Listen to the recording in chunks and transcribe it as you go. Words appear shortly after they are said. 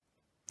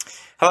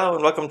Hello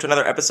and welcome to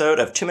another episode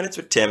of 2 Minutes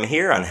with Tim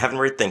here on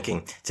Heavenward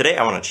Thinking. Today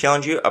I want to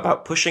challenge you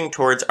about pushing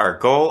towards our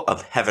goal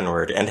of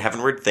heavenward and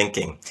heavenward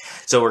thinking.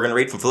 So we're going to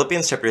read from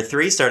Philippians chapter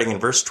 3 starting in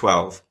verse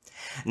 12.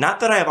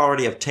 Not that I have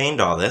already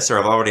obtained all this or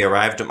have already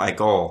arrived at my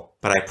goal,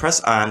 but I press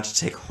on to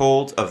take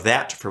hold of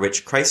that for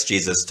which Christ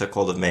Jesus took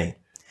hold of me.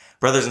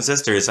 Brothers and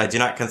sisters, I do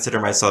not consider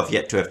myself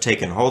yet to have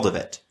taken hold of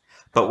it.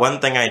 But one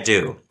thing I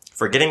do,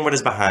 forgetting what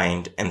is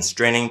behind and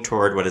straining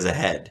toward what is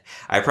ahead,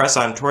 I press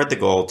on toward the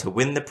goal to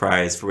win the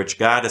prize for which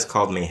God has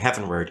called me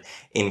heavenward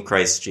in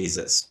Christ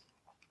Jesus.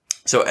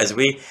 So as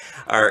we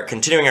are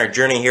continuing our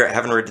journey here at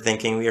Heavenward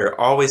Thinking, we are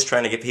always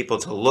trying to get people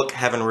to look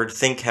heavenward,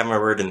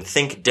 and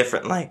think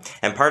differently.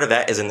 And part of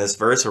that is in this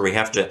verse where we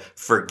have to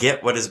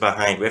forget what is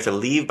behind. We have to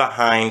leave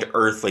behind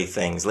earthly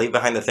things, leave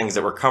behind the things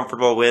that we're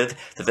comfortable with,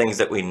 the things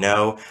that we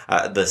know,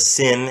 the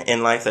sin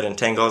in life that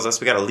entangles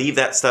us. We got to leave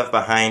that stuff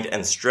behind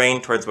and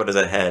strain towards what is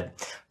ahead.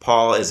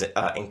 Paul is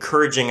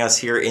encouraging us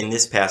here in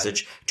this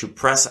passage to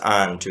press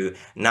on, to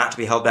not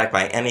be held back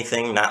by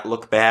anything, not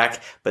look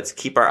back, but to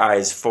keep our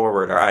eyes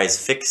forward, our eyes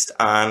fixed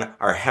on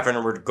our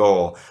heavenward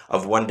goal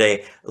of one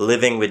day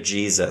living with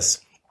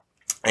Jesus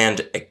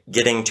and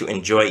getting to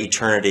enjoy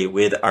eternity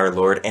with our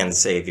Lord and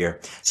Savior.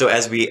 So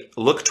as we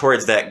look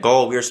towards that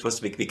goal, we are supposed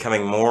to be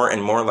becoming more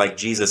and more like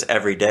Jesus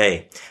every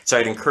day. So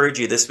I'd encourage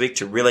you this week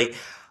to really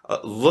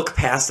look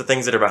past the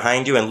things that are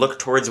behind you and look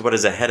towards what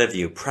is ahead of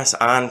you. Press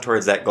on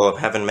towards that goal of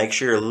heaven. Make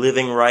sure you're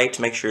living right.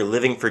 Make sure you're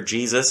living for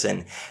Jesus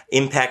and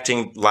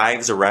impacting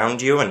lives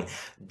around you and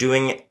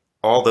doing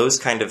all those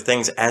kind of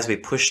things as we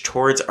push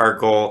towards our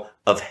goal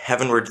of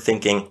heavenward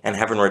thinking and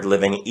heavenward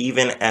living.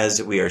 Even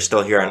as we are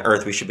still here on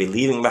earth, we should be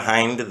leaving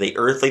behind the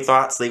earthly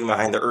thoughts, leaving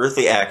behind the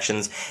earthly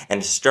actions,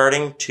 and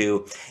starting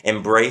to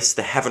embrace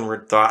the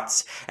heavenward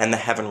thoughts and the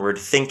heavenward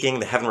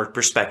thinking, the heavenward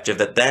perspective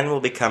that then will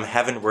become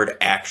heavenward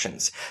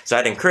actions. So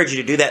I'd encourage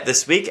you to do that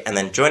this week and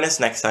then join us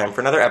next time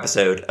for another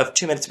episode of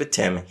 2 Minutes with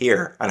Tim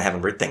here on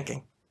Heavenward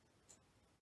Thinking.